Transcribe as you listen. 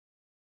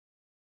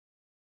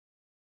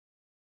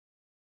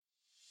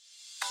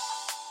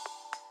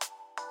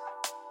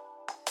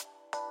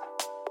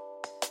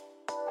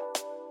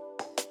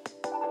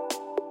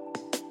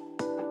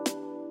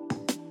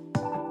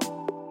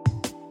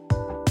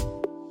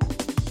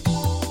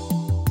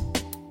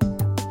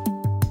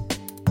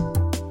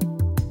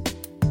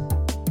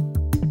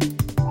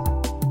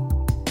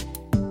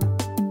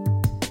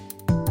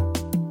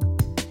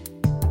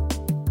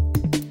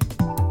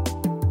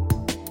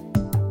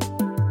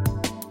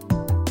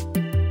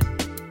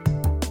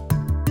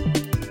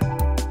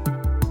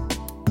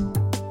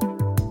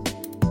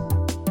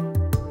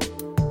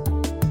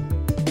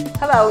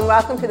Hello and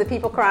welcome to the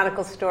People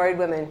Chronicles Storied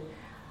Women.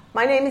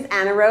 My name is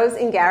Anna Rose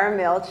Ingara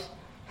Milch,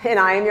 and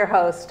I am your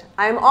host.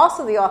 I am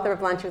also the author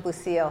of Lunch with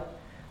Lucille.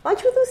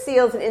 Lunch with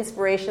Lucille is an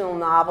inspirational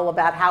novel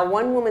about how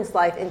one woman's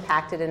life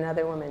impacted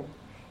another woman.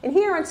 And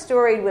here on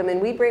Storied Women,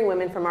 we bring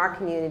women from our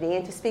community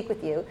in to speak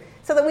with you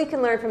so that we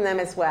can learn from them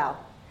as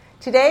well.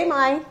 Today,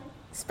 my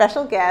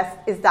special guest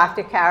is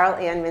Dr. Carol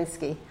Ann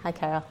Minsky. Hi,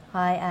 Carol.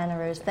 Hi, Anna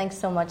Rose. Thanks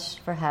so much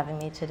for having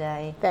me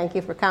today. Thank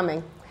you for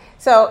coming.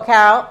 So,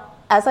 Carol,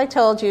 as I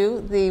told you,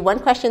 the one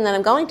question that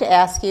I'm going to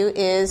ask you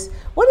is,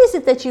 what is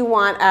it that you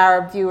want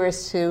our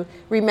viewers to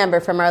remember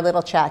from our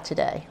little chat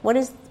today? What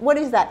is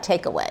that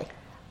takeaway?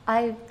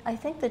 I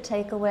think the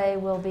takeaway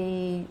will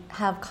be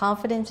have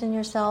confidence in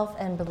yourself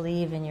and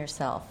believe in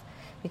yourself.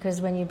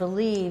 Because when you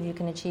believe, you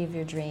can achieve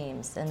your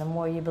dreams. And the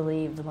more you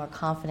believe, the more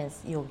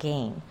confidence you'll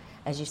gain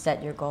as you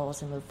set your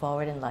goals and move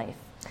forward in life.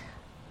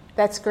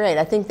 That's great.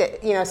 I think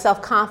that,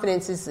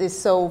 self-confidence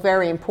is so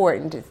very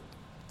important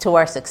to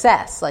our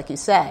success, like you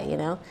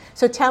say,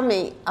 So tell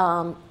me,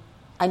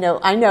 I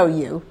know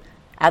you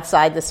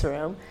outside this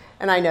room,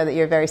 and I know that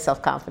you're a very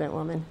self-confident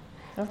woman.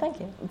 Oh, thank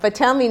you. But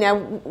tell me now,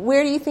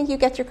 where do you think you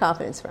get your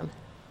confidence from?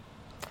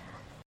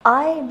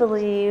 I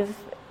believe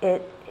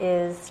it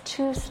is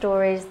two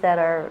stories that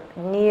are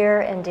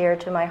near and dear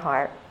to my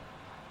heart.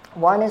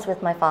 One is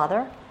with my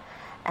father,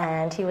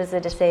 and he was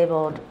a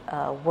disabled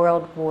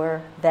World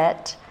War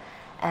vet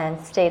and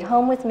stayed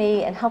home with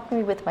me and helped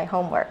me with my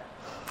homework.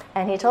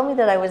 And he told me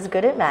that I was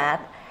good at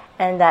math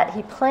and that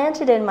he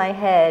planted in my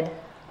head,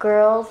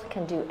 girls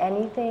can do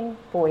anything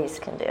boys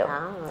can do.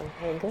 Oh,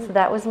 very good. So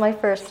that was my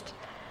first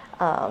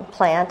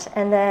plant.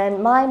 And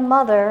then my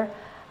mother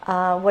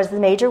was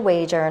the major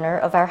wage earner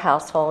of our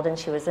household, and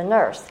she was a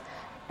nurse.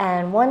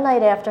 And one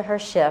night after her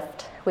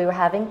shift, we were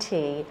having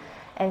tea,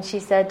 and she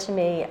said to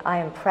me, I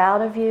am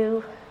proud of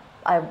you.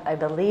 I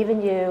believe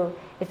in you.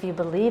 If you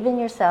believe in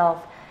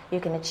yourself, you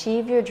can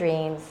achieve your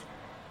dreams.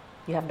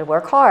 You have to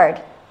work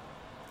hard.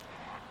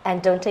 And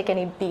don't take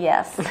any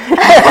BS. I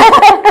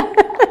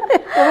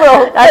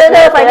don't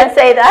know if I can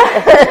say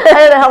that. I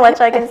don't know how much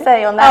I can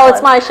say on that. Oh,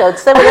 it's my show.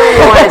 Say whatever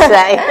you want to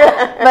say.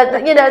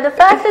 But, the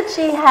fact that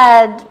she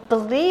had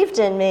believed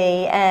in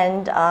me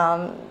and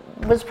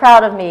was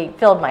proud of me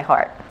filled my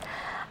heart.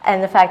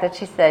 And the fact that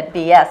she said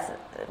BS,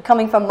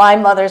 coming from my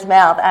mother's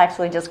mouth,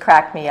 actually just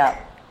cracked me up.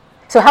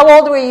 So how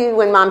old were you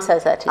when Mom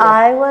says that to you?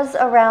 I was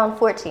around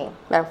 14.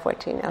 Around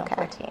 14, okay. Around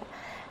 14.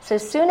 So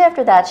soon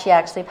after that, she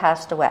actually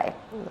passed away.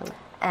 Mm-hmm.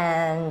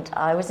 And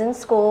I was in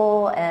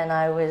school, and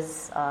I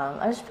was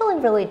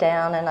feeling really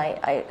down, and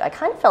I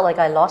kind of felt like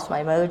I lost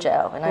my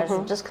mojo, and I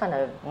was just kind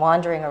of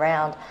wandering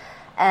around.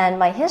 And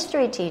my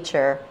history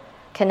teacher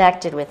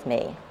connected with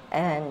me,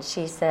 and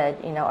she said,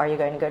 are you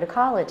going to go to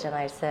college? And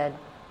I said,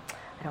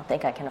 I don't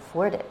think I can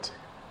afford it.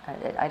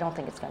 I don't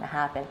think it's going to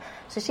happen.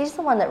 So she's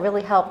the one that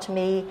really helped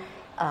me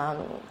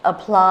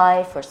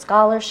apply for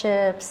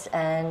scholarships,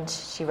 and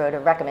she wrote a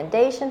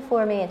recommendation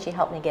for me, and she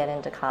helped me get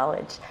into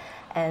college.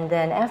 And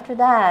then after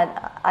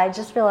that, I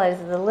just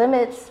realized the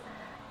limits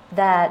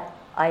that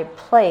I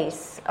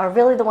place are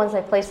really the ones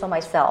I place on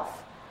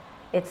myself.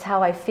 It's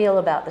how I feel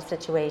about the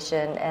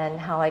situation and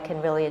how I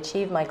can really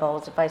achieve my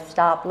goals if I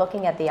stop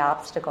looking at the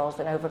obstacles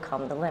and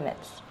overcome the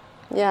limits.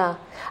 Yeah.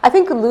 I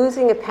think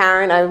losing a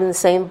parent, I'm in the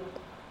same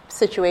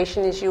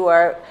situation as you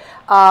are,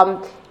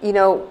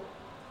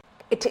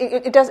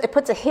 it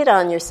puts a hit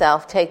on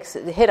yourself, takes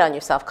a hit on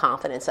your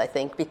self-confidence, I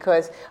think,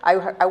 because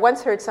I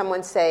once heard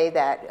someone say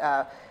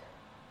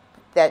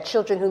that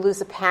children who lose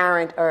a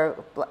parent are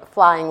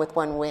flying with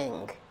one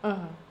wing,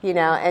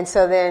 and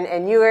so then,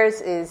 and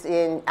yours is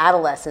in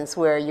adolescence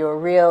where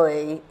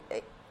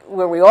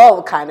where we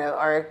all kind of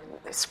are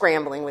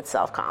scrambling with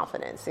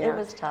self-confidence. It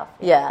was tough.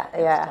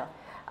 Yeah.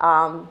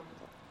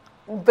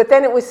 But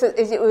then it was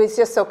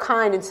just so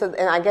kind,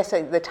 and I guess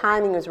the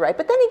timing was right.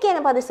 But then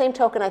again, by the same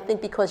token, I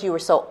think because you were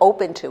so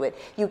open to it,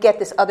 you get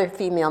this other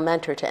female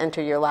mentor to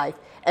enter your life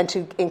and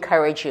to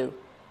encourage you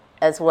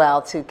as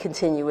well to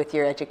continue with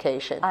your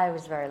education. I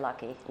was very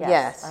lucky.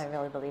 Yes. I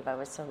really believe I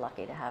was so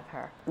lucky to have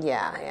her.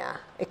 Yeah.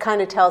 It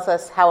kind of tells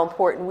us how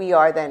important we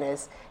are then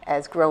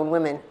as grown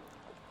women,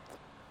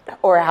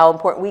 or how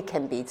important we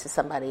can be to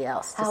somebody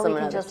else. How we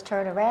can just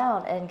turn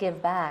around and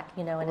give back,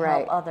 and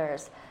help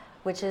others,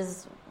 which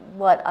is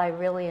what I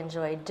really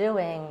enjoyed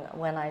doing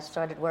when I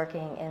started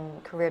working in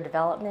career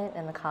development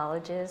in the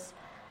colleges.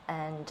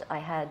 And I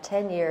had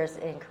 10 years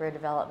in career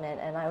development,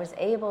 and I was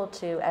able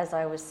to, as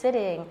I was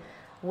sitting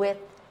with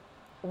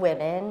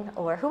women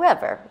or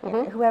whoever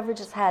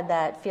just had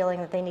that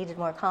feeling that they needed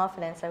more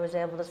confidence, I was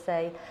able to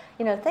say,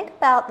 think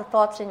about the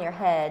thoughts in your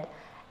head,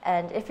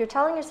 and if you're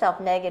telling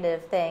yourself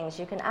negative things,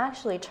 you can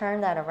actually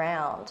turn that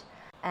around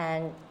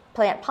and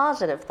plant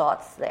positive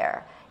thoughts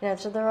there.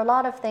 So there are a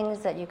lot of things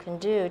that you can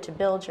do to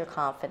build your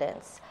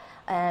confidence.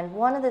 And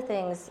one of the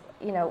things,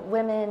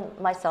 women,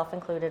 myself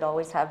included,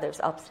 always have those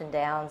ups and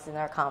downs in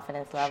their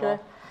confidence level. Sure.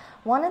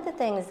 One of the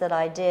things that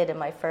I did in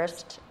my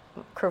first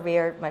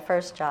career, my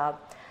first job,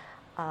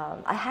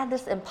 I had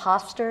this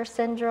imposter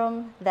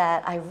syndrome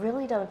that I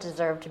really don't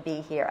deserve to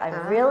be here.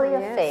 I'm really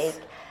a fake.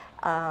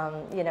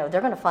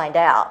 They're going to find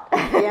out.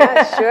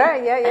 Yeah, sure.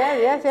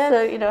 Yeah.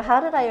 So, how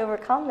did I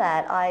overcome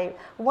that?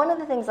 One of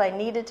the things I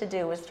needed to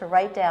do was to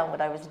write down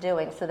what I was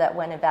doing so that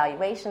when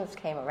evaluations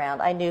came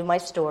around, I knew my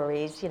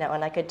stories,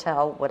 and I could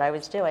tell what I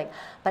was doing.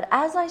 But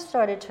as I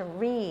started to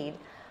read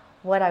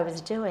what I was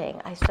doing,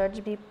 I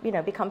started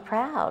to become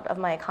proud of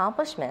my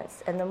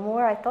accomplishments. And the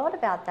more I thought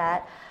about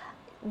that,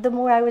 the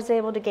more I was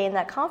able to gain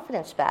that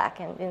confidence back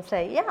and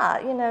say, yeah,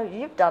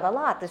 you've done a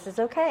lot. This is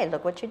okay.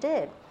 Look what you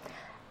did.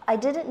 I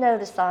didn't know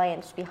the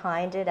science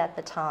behind it at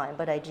the time,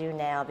 but I do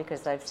now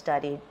because I've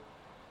studied.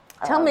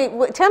 Tell me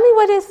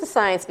what is the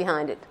science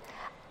behind it?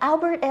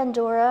 Albert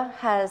Andorra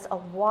has a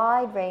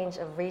wide range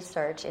of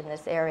research in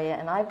this area,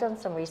 and I've done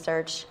some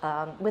research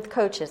with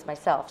coaches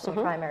myself, some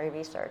primary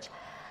research.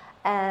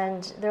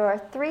 And there are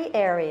 3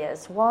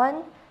 areas.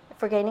 One,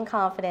 for gaining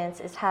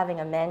confidence, is having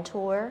a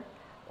mentor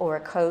or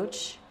a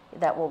coach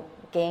that will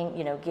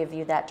give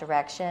you that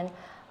direction.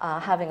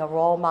 Having a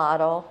role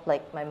model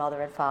like my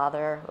mother and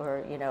father,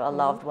 or a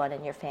loved one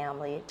in your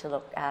family to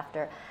look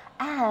after,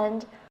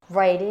 and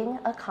writing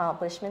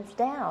accomplishments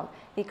down.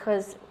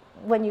 Because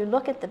when you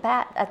look at the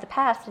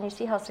past and you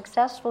see how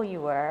successful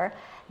you were,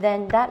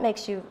 then that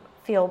makes you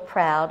feel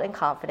proud and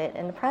confident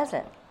in the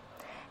present.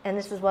 And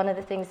this is one of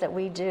the things that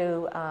we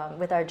do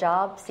with our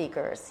job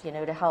seekers,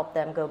 to help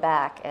them go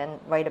back and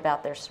write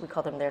about we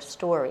call them their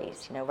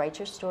stories. Write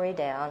your story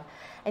down,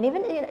 and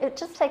even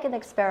just take an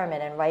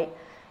experiment and write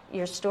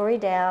your story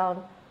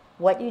down,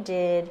 what you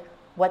did,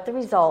 what the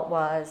result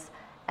was,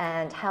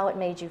 and how it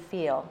made you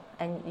feel,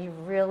 and you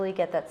really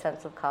get that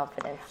sense of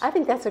confidence. I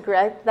think that's a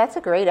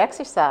great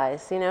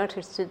exercise,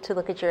 to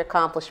look at your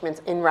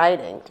accomplishments in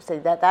writing, to say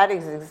that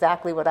is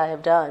exactly what I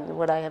have done,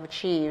 what I have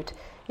achieved.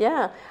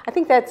 Yeah, I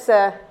think that's,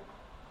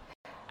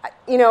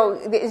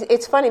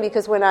 it's funny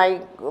because when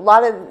a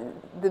lot of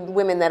the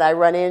women that I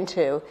run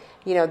into,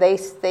 they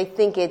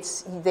think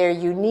it's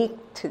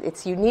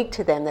unique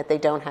to them that they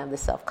don't have the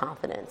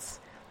self-confidence.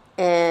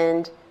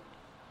 And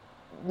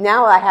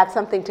now I have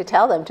something to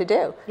tell them to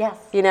do. Yes.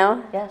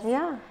 Yes.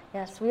 Yeah.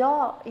 Yes. We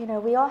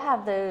all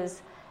have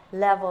those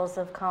levels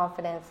of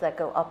confidence that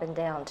go up and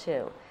down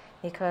too,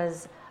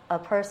 because a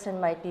person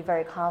might be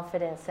very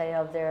confident, say,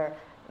 of their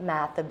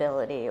math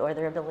ability or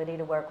their ability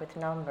to work with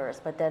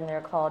numbers, but then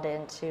they're called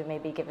in to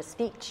maybe give a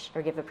speech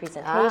or give a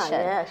presentation.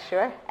 Yeah,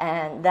 sure.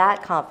 And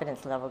that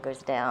confidence level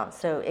goes down.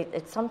 So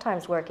it's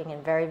sometimes working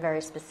in very,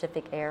 very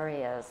specific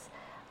areas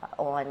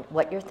on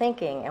what you're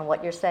thinking and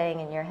what you're saying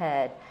in your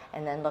head,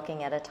 and then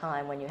looking at a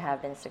time when you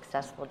have been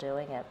successful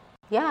doing it.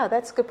 Yeah,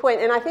 that's a good point.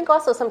 And I think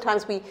also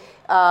sometimes we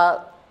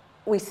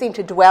seem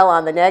to dwell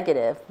on the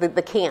negative,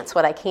 the can'ts,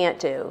 what I can't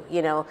do,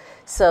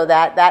 so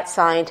that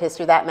scientist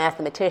or that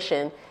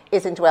mathematician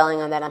isn't dwelling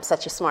on that I'm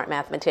such a smart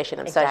mathematician.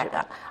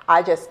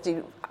 I just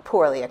do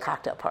poorly at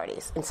cocktail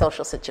parties in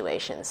social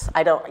situations.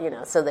 I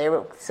don't, so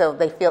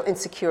they feel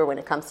insecure when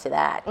it comes to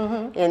that,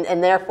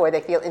 and therefore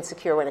they feel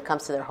insecure when it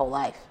comes to their whole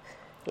life.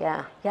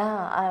 Yeah.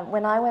 Yeah.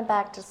 When I went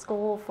back to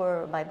school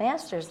for my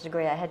master's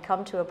degree, I had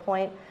come to a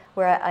point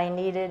where I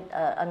needed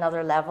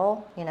another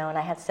level, and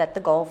I had set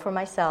the goal for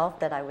myself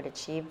that I would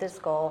achieve this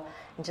goal,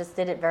 and just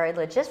did it very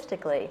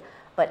logistically.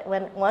 But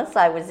once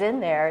I was in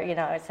there,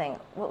 I was saying,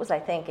 what was I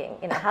thinking?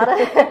 How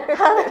did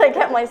I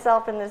get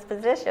myself in this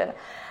position?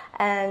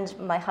 And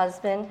my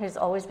husband, who's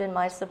always been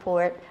my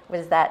support,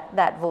 was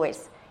that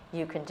voice.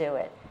 You can do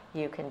it.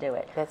 You can do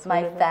it. That's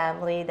my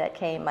family that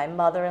came, my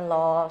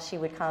mother-in-law, she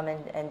would come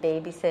and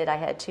babysit. I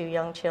had 2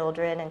 young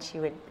children, and she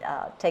would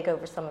take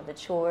over some of the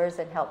chores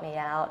and help me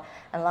out.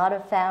 And a lot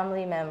of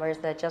family members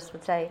that just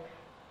would say,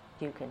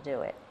 you can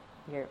do it.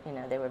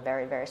 They were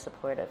very, very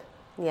supportive.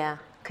 Yeah,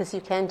 because you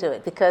can do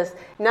it. Because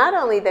not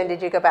only then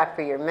did you go back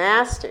for your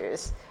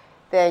master's,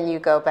 then you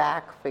go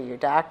back for your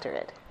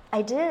doctorate.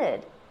 I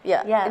did.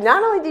 Yeah. Yes.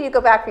 Not only do you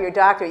go back for your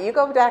doctorate, you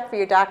go back for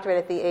your doctorate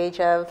at the age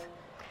of...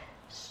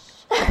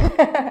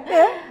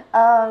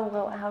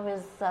 Well, I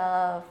was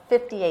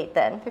 58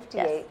 then.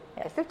 58. Yes.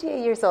 At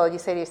 58 years old, you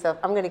say to yourself,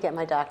 I'm going to get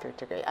my doctorate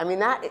degree. I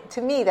mean,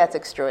 to me, that's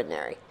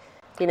extraordinary.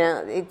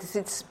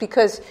 It's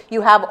because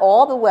you have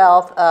all the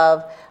wealth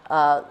of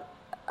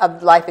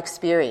life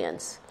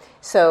experience.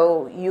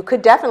 So you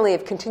could definitely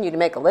have continued to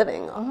make a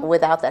living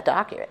without that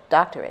doctorate.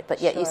 But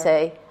yet you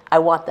say, I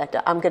want that.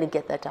 I'm going to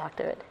get that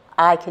doctorate.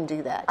 I can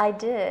do that. I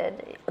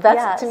did.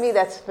 To me,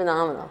 that's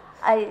phenomenal.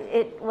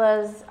 It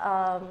was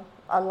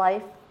a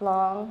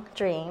lifelong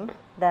dream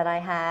that I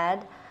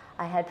had.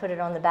 I had put it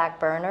on the back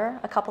burner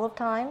a couple of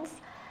times,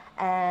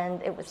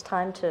 and it was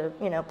time to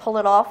pull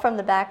it off from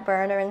the back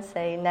burner and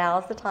say,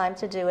 now's the time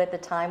to do it. The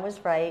time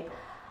was right.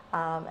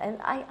 And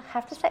I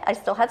have to say, I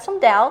still had some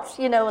doubts,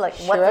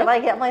 what did I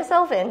get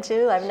myself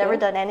into? I've never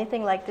done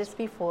anything like this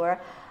before.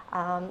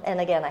 And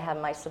again, I had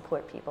my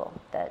support people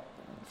that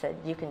said,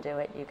 you can do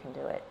it, you can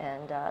do it.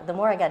 And the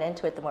more I got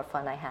into it, the more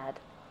fun I had.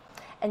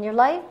 And your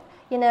life,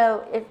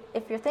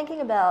 if you're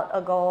thinking about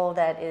a goal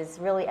that is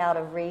really out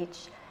of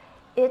reach,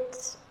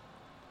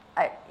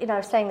 I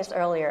was saying this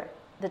earlier,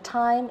 the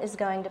time is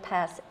going to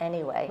pass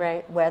anyway,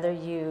 right, whether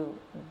you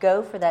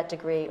go for that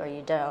degree or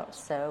you don't.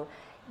 So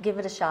give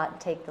it a shot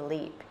and take the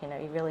leap. You know,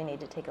 you really need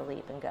to take a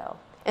leap and go.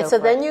 And so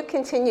then you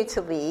continue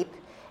to leap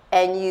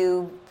and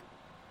you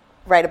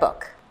write a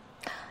book.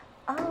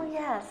 Oh,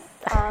 yes.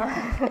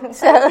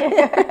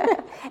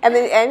 And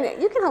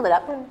you can hold it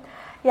up.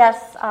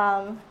 Yes.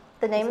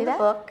 The name of the that?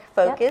 book,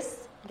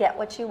 Focus, Get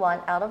What You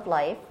Want Out of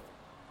Life.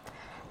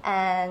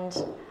 And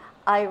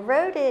I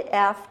wrote it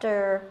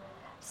after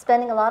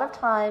spending a lot of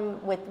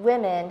time with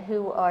women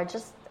who are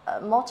just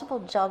multiple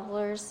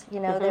jugglers. You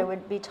know, they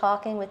would be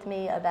talking with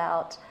me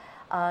about,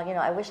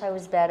 I wish I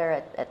was better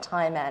at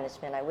time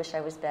management. I wish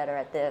I was better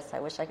at this.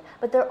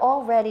 But they're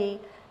already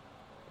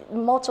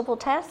multiple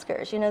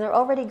taskers. You know, they're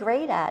already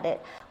great at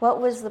it. What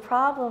was the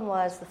problem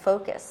was the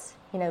focus.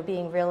 You know,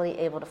 being really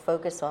able to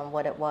focus on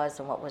what it was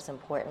and what was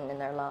important in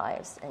their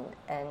lives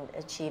and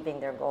achieving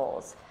their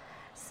goals.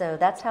 So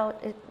that's how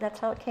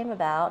it came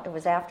about. It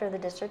was after the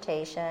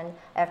dissertation,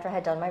 after I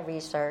had done my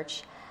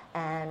research,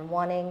 and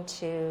wanting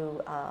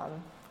to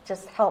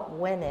just help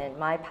women.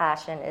 My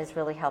passion is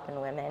really helping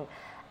women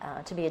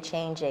to be a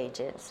change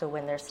agent. So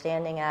when they're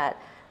standing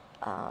at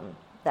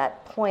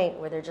that point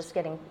where they're just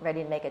getting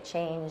ready to make a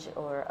change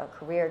or a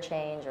career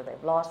change, or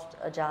they've lost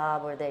a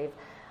job, or they're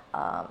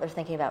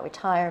thinking about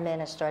retirement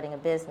and starting a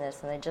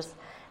business, and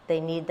they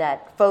need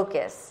that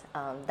focus.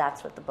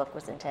 That's what the book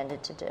was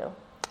intended to do.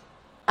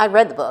 I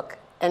read the book,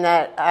 and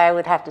that I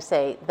would have to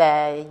say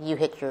that you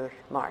hit your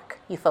mark.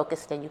 You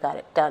focused and you got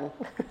it done.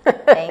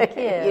 Thank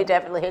you. You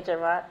definitely hit your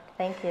mark.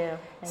 Thank you.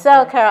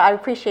 So, Carol, I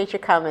appreciate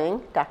your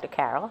coming, Dr.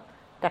 Carol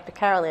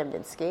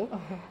Ambinsky.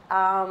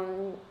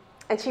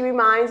 And she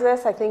reminds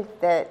us, I think,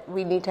 that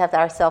we need to have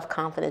our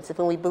self-confidence. If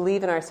when we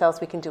believe in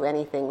ourselves, we can do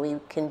anything. We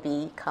can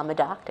become a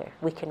doctor.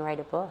 We can write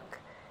a book.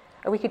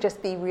 Or we could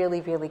just be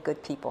really, really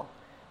good people.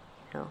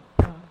 You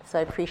know? So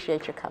I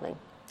appreciate your coming.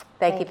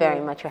 Thank you very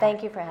much.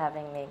 Thank you for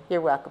having me.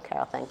 You're welcome,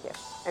 Carol. Thank you.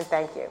 And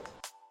thank you.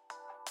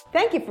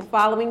 Thank you for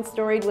following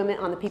Storied Women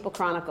on the People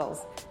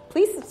Chronicles.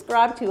 Please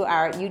subscribe to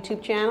our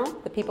YouTube channel,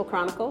 The People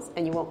Chronicles,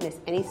 and you won't miss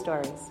any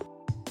stories.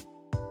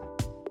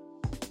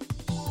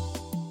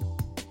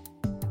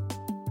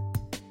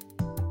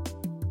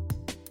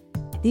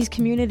 These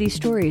community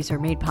stories are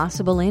made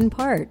possible in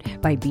part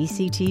by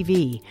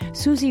BCTV,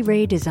 Susie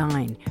Ray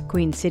Design,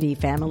 Queen City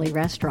Family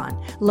Restaurant,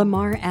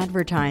 Lamar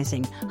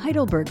Advertising,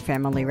 Heidelberg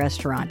Family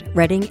Restaurant,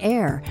 Reading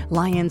Air,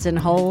 Lions and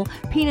Hole,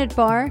 Peanut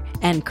Bar,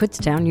 and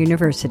Kutztown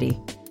University.